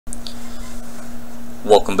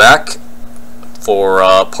Welcome back for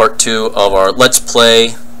part 2 of our Let's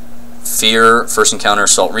Play F.E.A.R. First Encounter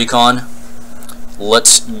Assault Recon.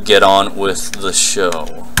 Let's get on with the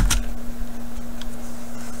show.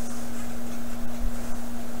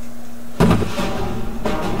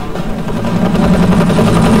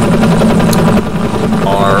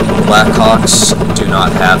 Our Blackhawks do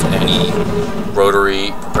not have any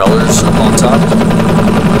rotary propellers up on top.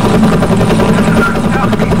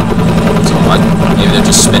 Maybe they're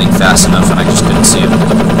just spinning fast enough and I just couldn't see them.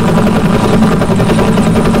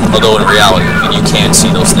 Although in reality, I mean, you can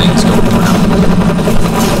see those things go around.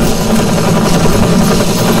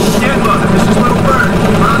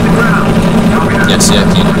 Yeah, see, I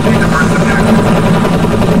can.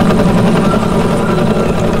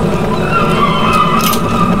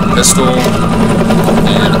 Pistol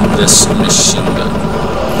and this machine gun.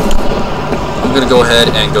 I'm going to go ahead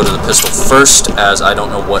and go to the pistol first, as I don't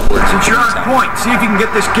know what we're doing. Since you're on point, see if you can get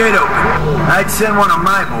this gate open. I'd send one of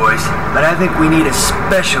my boys, but I think we need a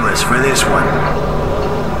specialist for this one.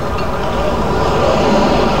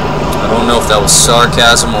 I don't know if that was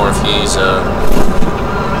sarcasm or if he's,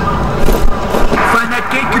 Find that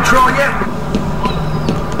gate control yet?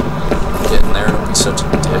 Get in there, don't be such a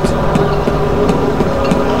dick.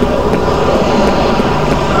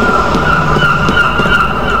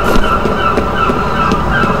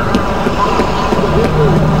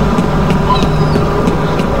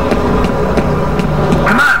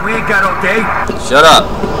 Shut up.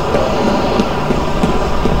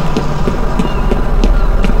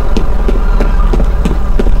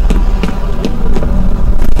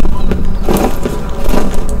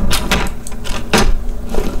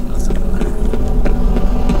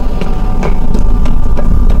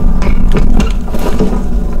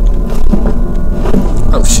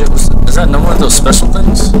 Oh shit, is that another one of those special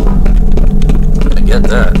things? I'm gonna get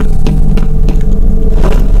that.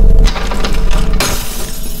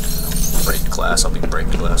 I'll be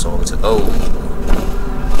breaking glass all the time. Oh.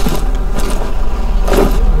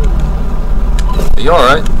 Are you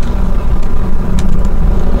alright?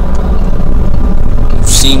 You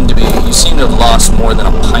seem to have lost more than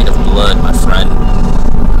a pint of blood, my friend.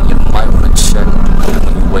 You might want to check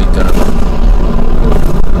when you wake up.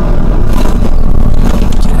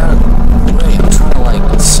 Get out of the way. I'm trying to,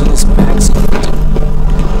 like, see this magazine.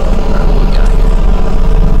 Alright, what we got here?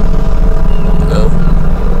 There we go.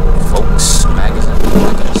 Folks.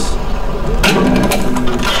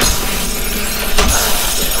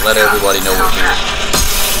 Let everybody know we're here.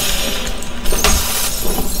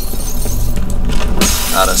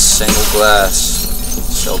 Not a single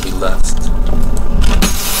glass shall be left.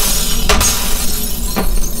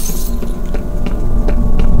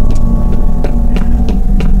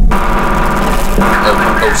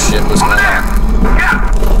 Oh shit, what's going on?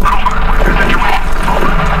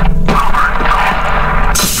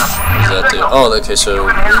 Oh, okay, so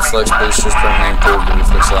reflex boosters permanently improve the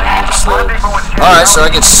reflex, allowing me to slow. Alright, so I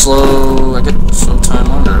get slow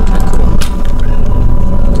time under. Okay, cool.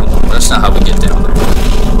 Come on, that's not how we get down there.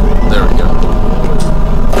 There we go.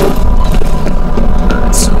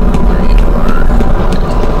 Alright, so where you are.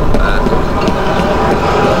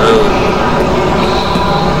 Oh,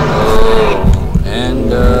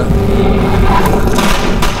 and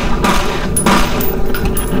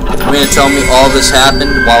you're gonna tell me all this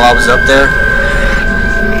happened while I was up there?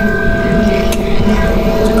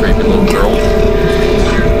 It's a creepy little girl.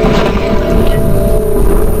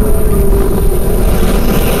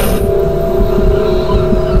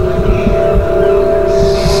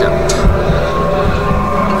 Shit.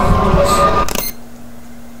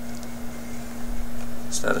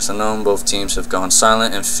 Status unknown. Both teams have gone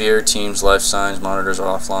silent, and F.E.A.R. team's life signs monitors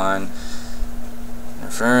are offline.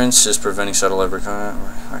 Interference is preventing satellite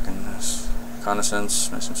reconnaissance,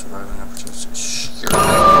 missing surviving opportunities.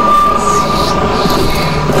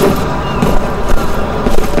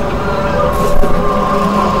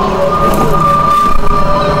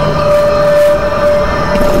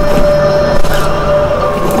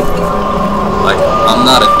 Like, I'm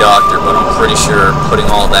not a doctor, but I'm pretty sure putting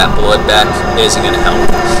all that blood back isn't gonna help.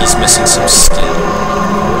 He's missing some skin.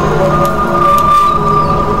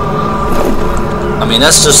 I mean,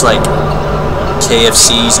 that's just like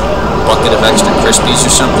KFC's bucket of extra Crispies or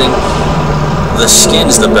something. The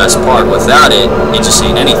skin's the best part. Without it, it just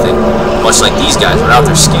ain't anything. Much like these guys, without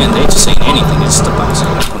their skin, they just ain't anything. It's just a bunch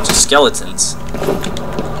of skeletons.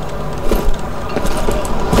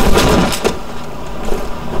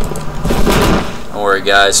 Don't worry,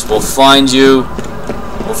 guys. We'll find you a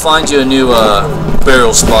new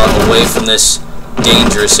burial spot away from this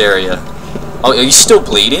dangerous area. Oh, are you still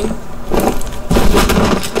bleeding?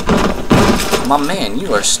 my man,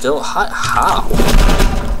 you are still hot. How?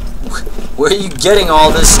 Where are you getting all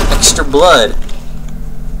this extra blood?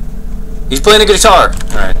 He's playing a guitar.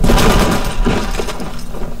 Alright.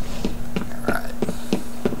 Alright.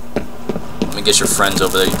 Let me get your friends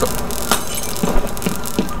over there.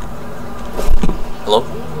 Hello?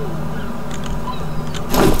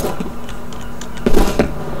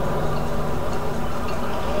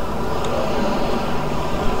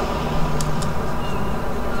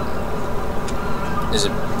 Is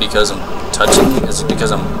it because I'm touching? Is it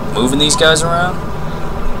because I'm moving these guys around?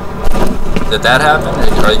 Did that happen?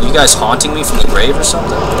 Are you guys haunting me from the grave or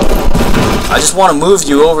something? I just want to move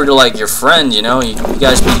you over to, like, your friend, you know? You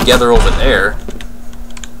guys be together over there.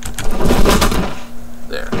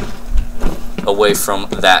 There. Away from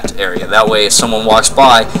that area. That way, if someone walks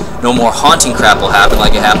by, no more haunting crap will happen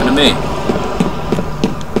like it happened to me.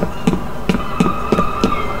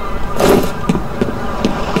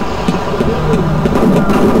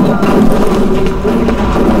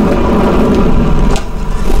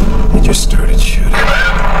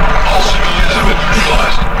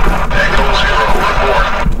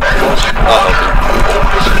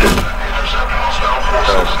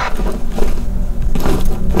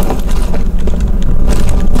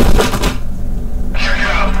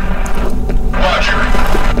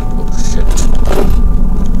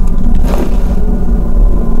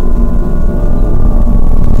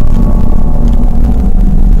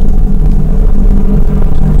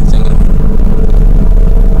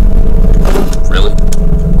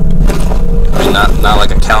 Not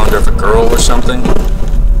like a calendar of a girl or something.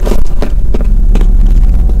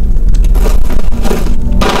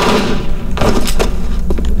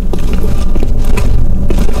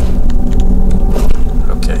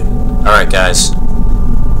 Okay. Alright, guys.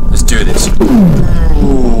 Let's do this.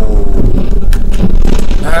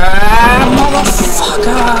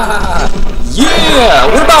 Motherfucker! Yeah!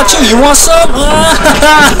 What about you? You want some?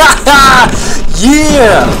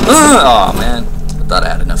 Yeah! Oh, man. I thought I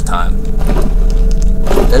had enough time.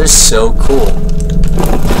 That is so cool.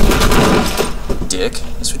 Dick.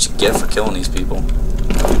 That's what you get for killing these people.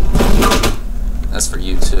 That's for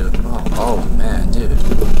you too. Oh man, dude.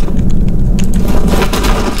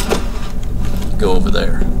 Go over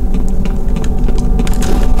there.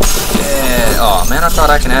 Yeah. Oh man, I thought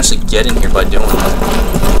I can actually get in here by doing that.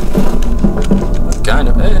 Kind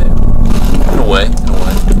of. Hey. In a way. In a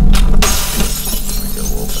way. Go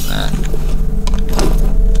open that.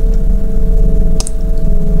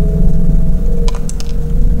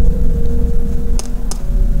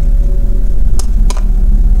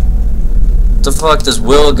 What the fuck does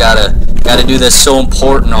Will gotta do this so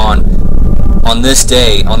important on this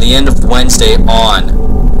day, on the end of Wednesday on?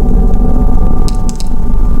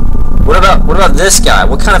 What about this guy?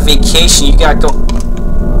 What kind of vacation you got going?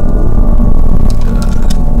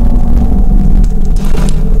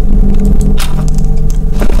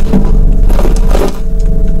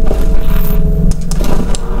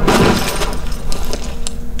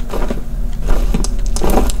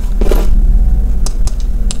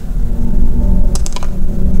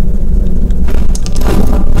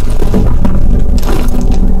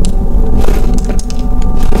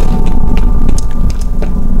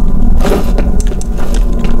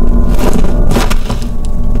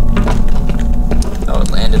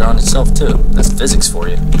 Itself too. That's physics for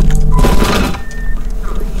you.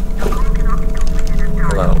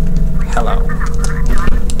 Hello. Hello.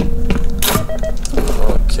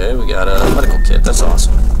 Okay, we got a medical kit. That's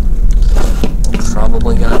awesome. We're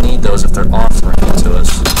probably gonna need those if they're offering it to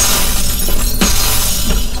us.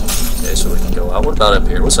 Okay, so we can go out. What about up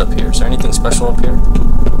here? What's up here? Is there anything special up here?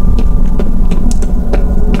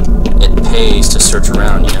 It pays to search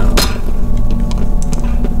around, you know.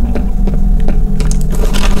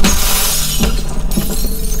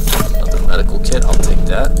 Kit, I'll take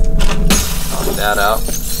that. Knock that out.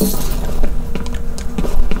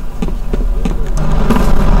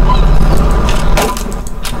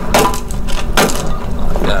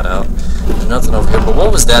 Knock that out. There's nothing over here. But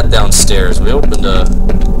what was that downstairs? We opened a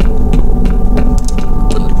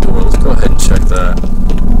door. Let's go ahead and check that.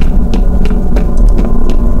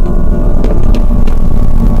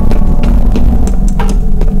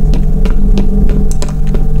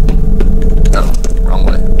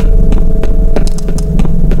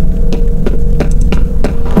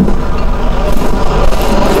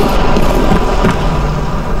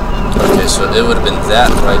 It would have been that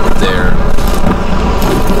right there.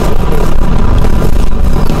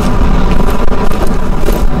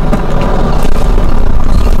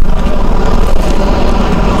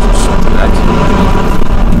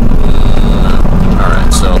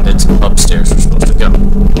 Alright, so it's upstairs we're supposed to go.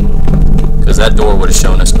 Because that door would have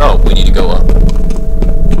shown us, oh, we need to go up.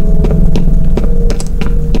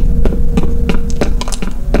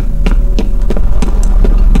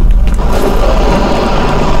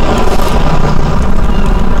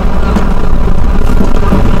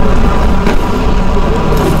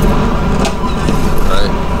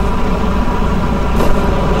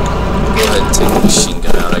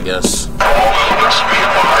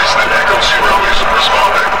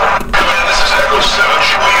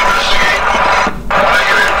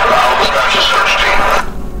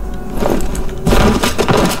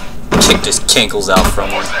 Just cankles out from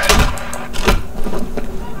her.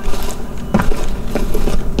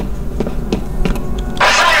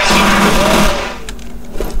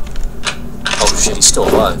 Oh shit, he's still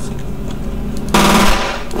alive.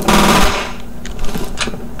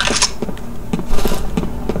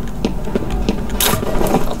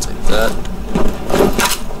 I'll take that.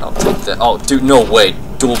 I'll take that. Oh, dude, no way.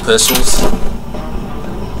 Dual pistols.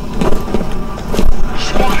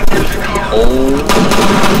 Oh.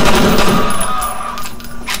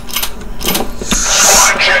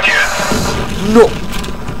 No.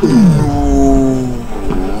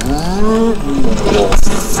 Oh,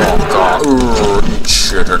 fuck off. Eat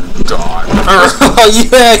shit and die.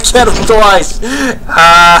 Yeah, get him twice.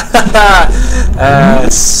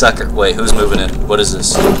 Sucker. Wait, who's moving in? What is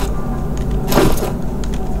this? Who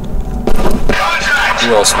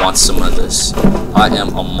else wants some of this? I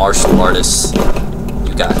am a martial artist.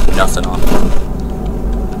 You got nothing on me.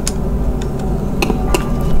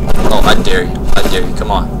 Oh, I dare you. I dare you.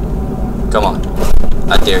 Come on. Come on.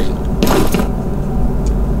 I dare you.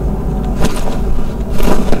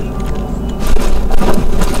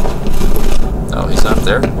 Oh, he's not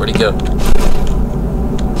there? Where'd he go?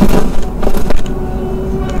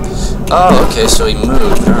 Oh, okay, so he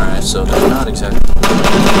moved. Alright, so they're not exactly...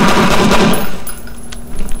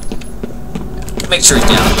 Make sure he's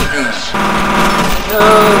down. No!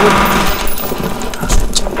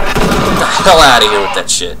 Get the hell out of here with that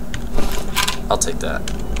shit. I'll take that.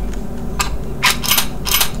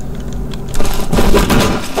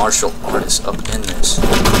 Martial artist up in this.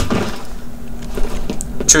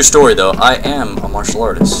 True story though, I am a martial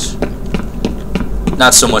artist.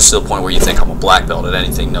 Not so much to the point where you think I'm a black belt at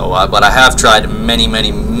anything, no, but I have tried many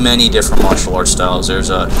different martial arts styles. There's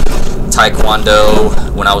a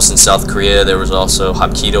Taekwondo when I was in South Korea. There was also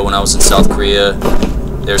Hapkido when I was in South Korea.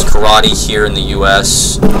 There's karate here in the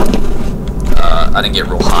US. I didn't get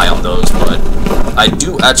real high on those, but I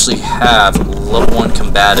do actually have level 1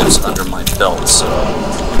 combatives under my belt, so...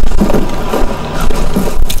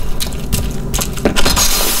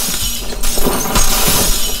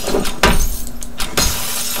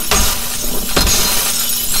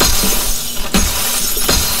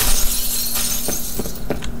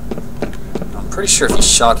 I'm pretty sure if you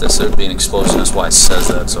shot this, there would be an explosion. That's why it says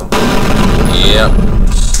that, so... Yep.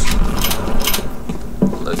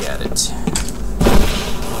 Look at it.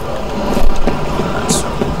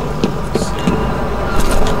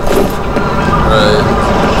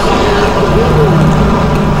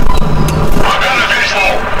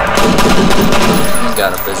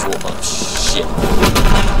 Got a visual of shit.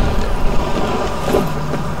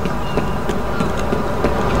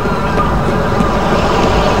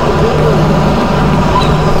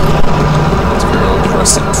 It's very old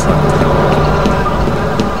rusted truck.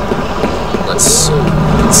 Let's see.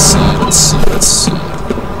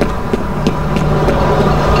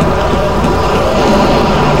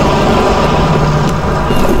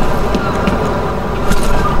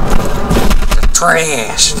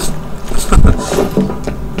 Trash.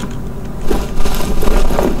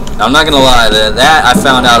 I'm not gonna lie, that I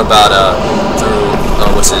found out about through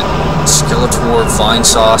what's it, Skeletor Vine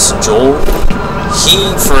Sauce Joel. He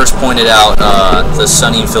first pointed out the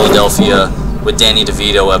Sunny in Philadelphia with Danny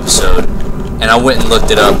DeVito episode, and I went and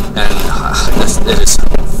looked it up, and it is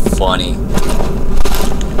funny.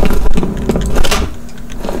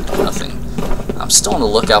 Nothing. I'm still on the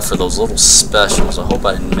lookout for those little specials. I hope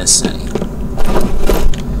I didn't miss any.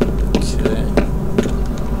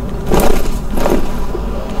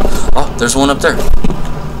 There's one up there.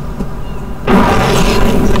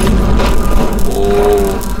 Oh.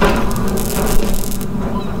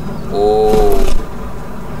 Oh.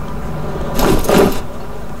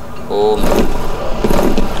 Oh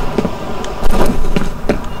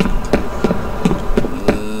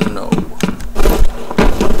no.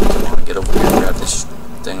 Come on, get over here and grab this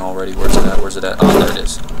thing already. Where's it at? Where's it at? Oh, there it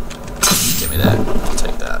is. Give me that. I'll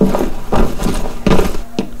take that.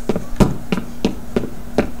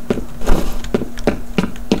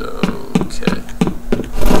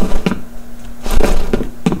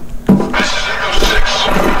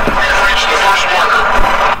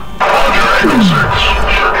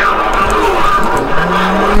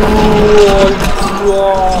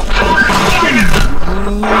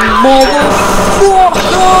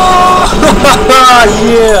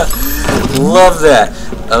 love that.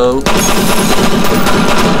 Oh.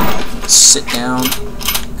 Sit down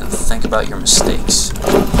and think about your mistakes.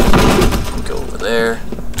 Go over there.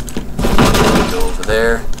 Go over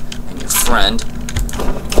there. And your friend.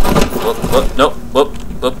 Whoop, whoop, nope, whoop,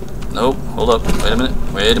 whoop. Nope, hold up. Wait a minute.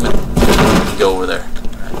 Wait a minute. Go over there.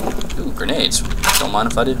 Right. Ooh, grenades. Don't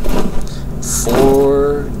mind if I do.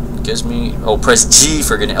 4 gives me... Oh, press G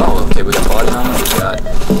for grenade. Oh, okay, we got body armor. We got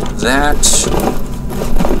that.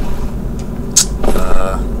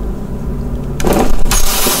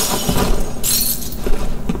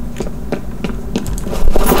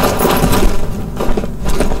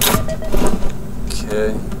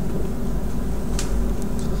 Okay.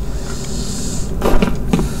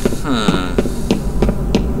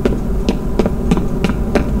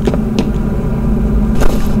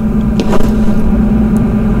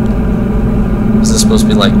 Is this supposed to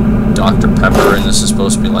be like Dr. Pepper and this is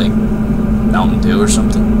supposed to be like Mountain Dew or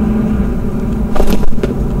something?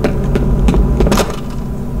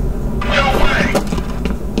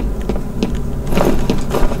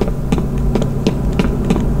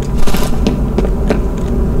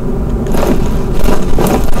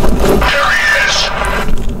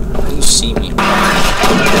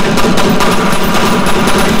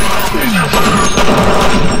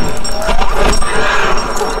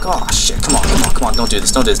 Don't do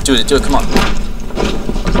this, don't do this, do it, come on.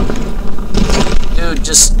 Dude,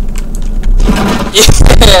 just... Yeah,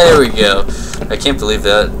 there we go. I can't believe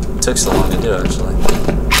that took so long to do, actually.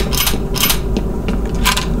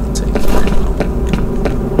 I'll take it.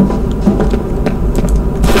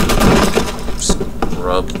 Just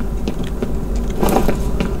rub.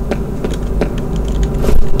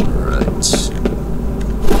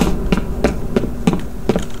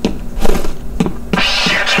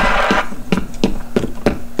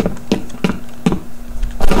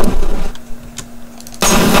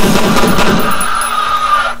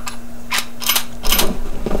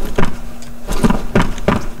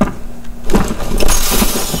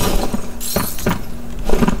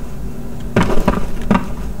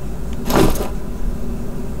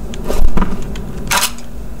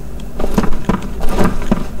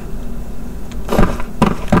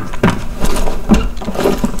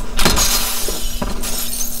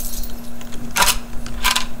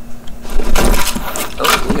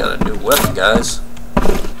 Weapon, guys.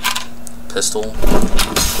 Pistol.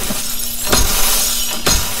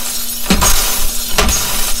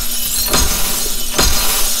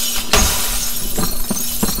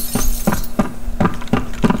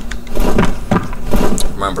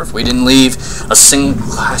 Remember, if we didn't leave a single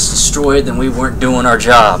class destroyed, then we weren't doing our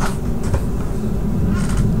job.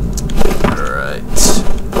 Alright.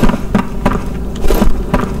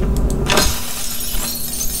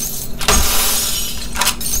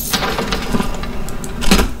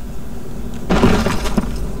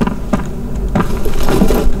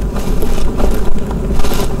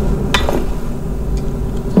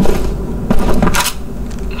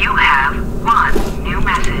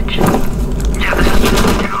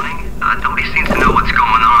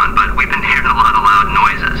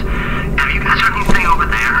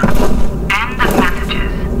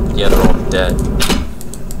 Yeah, they're all dead.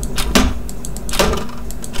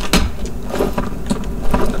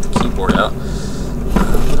 Got the keyboard out.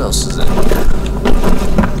 What else is in here?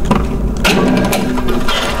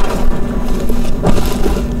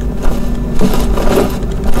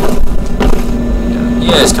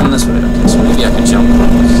 Yeah, it's coming this way. Okay, so maybe I can jump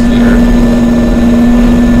here.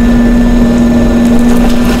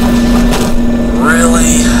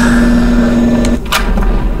 Really?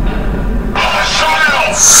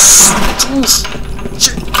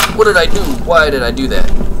 Shit. What did I do? Why did I do that?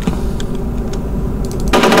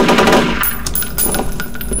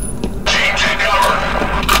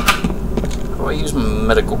 How do I use my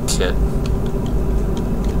medical kit?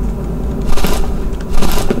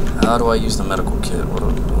 How do I use the medical kit?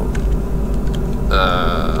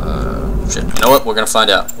 Shit. You know what? We're gonna find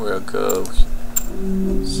out. We're gonna go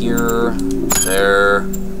here, there,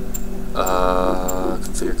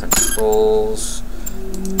 configure controls,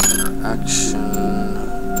 interaction,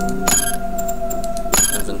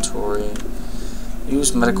 inventory,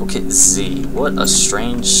 use medical kit Z. What a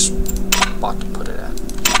strange spot to put it at.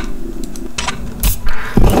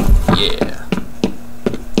 Yeah.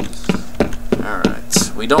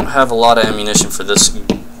 Alright. We don't have a lot of ammunition for this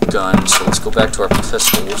gun, so let's go back to our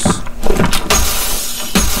pistols.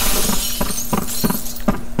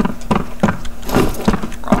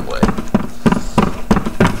 Wrong way.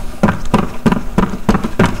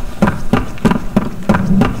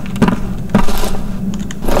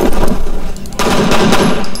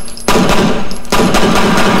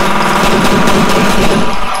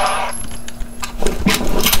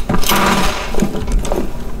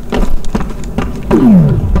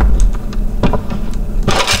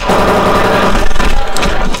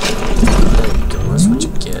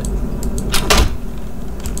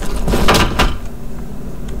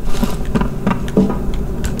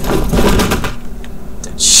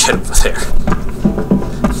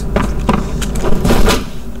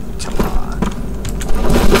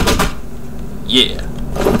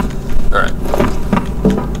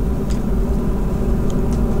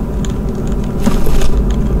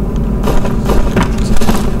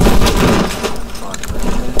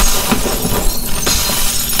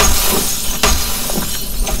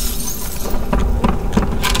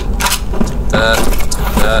 that.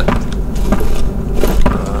 Take that.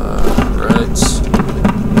 Right.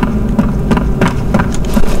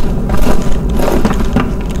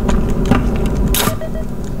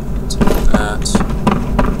 Take that.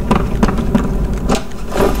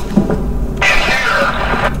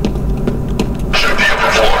 Should be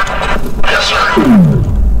upper floor. Yes, sir.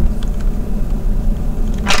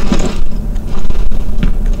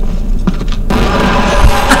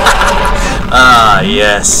 Ah,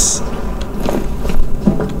 yes.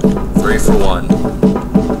 3 for 1.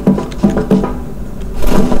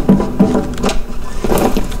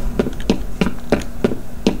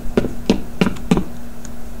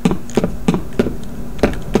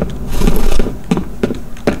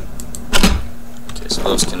 Okay, so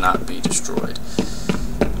those cannot be destroyed.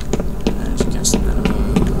 Edge against the enemy.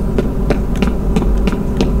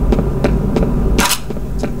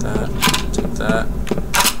 Take that. Take that.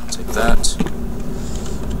 Take that.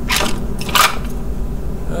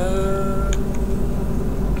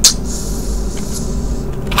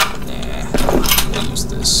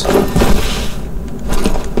 This. Okay,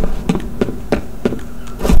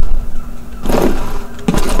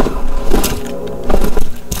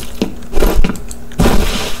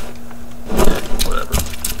 whatever.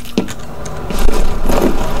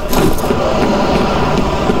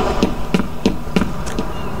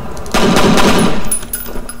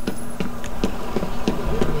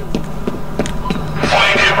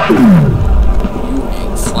 You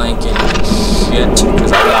ain't flanking shit,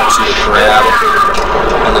 because I want you to grab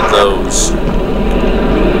one of those.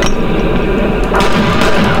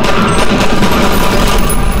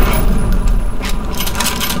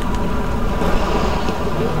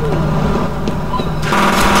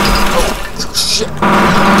 Oh, shit.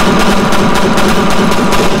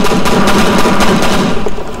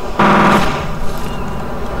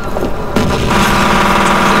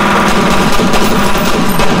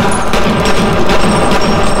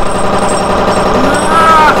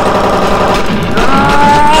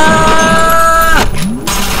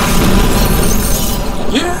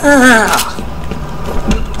 Yeah!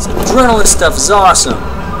 This adrenaline stuff is awesome.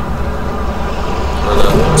 Or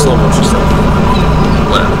the slow motion stuff.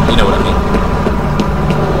 Whatever, you know what I mean.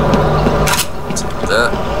 Take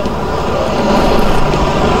that.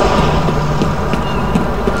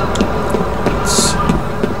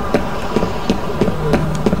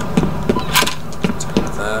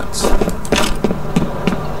 Take that.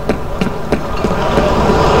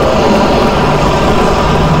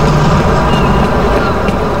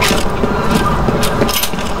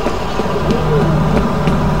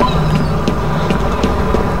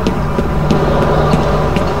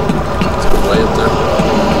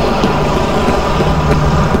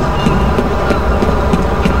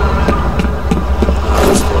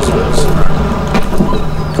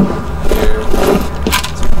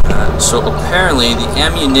 So apparently the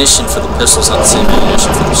ammunition for the pistol's not the same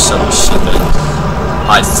ammunition for the submachine gun.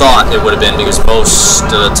 I thought it would have been, because most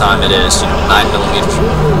of the time it is, you know, 9mm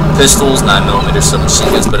pistols, 9mm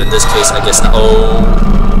submachine guns, but in this case I guess not. Oh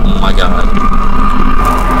my god.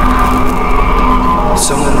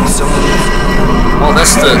 Someone. Oh,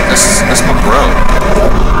 that's my bro.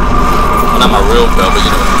 Well, not my real bro, but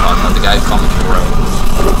you know what I'm talking about, the guy who called me bro.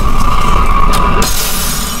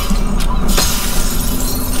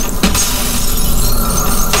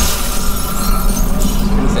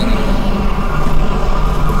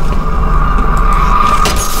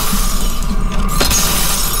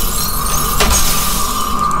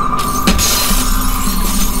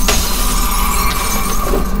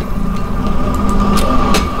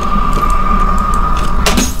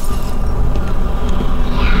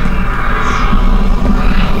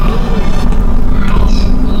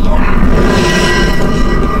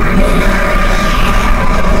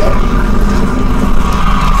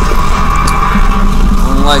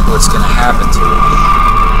 Like what's gonna happen to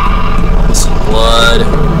it. Some blood,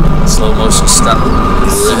 slow motion stuff.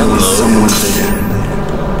 Hello.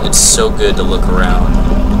 It's so good to look around.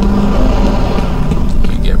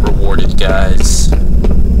 You get rewarded, guys.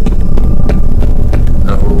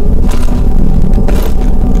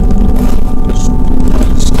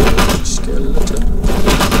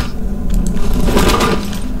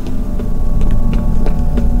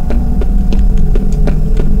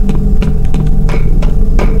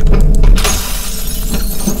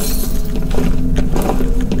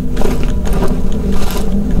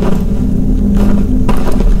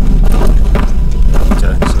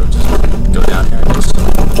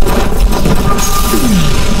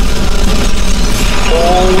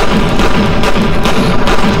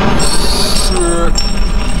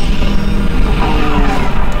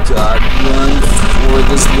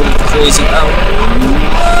 little crazy. Oh.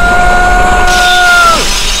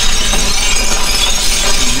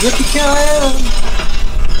 Yippee-ki-yay!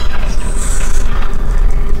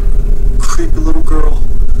 Creepy little girl.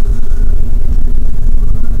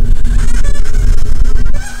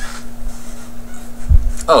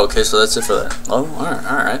 Oh, okay, so that's it for that. Oh,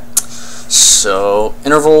 alright. So,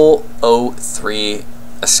 interval 03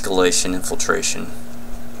 escalation infiltration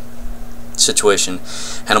situation.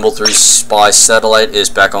 Hannibal 3 spy satellite is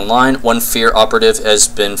back online. One F.E.A.R operative has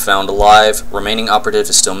been found alive. Remaining operative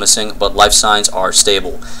is still missing, but life signs are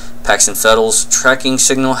stable. Paxton Fettle's tracking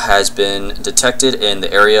signal has been detected in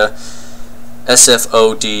the area.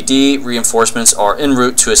 SFODD reinforcements are en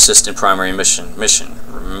route to assist in primary mission.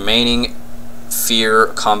 Remaining F.E.A.R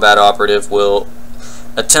combat operative will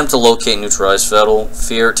attempt to locate and neutralize Fettle.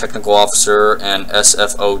 F.E.A.R technical officer and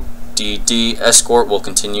SFODD escort will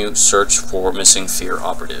continue search for missing F.E.A.R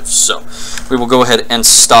operatives. So we will go ahead and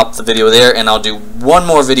stop the video there, and I'll do one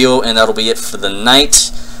more video, and that'll be it for the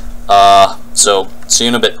night. So see you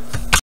in a bit.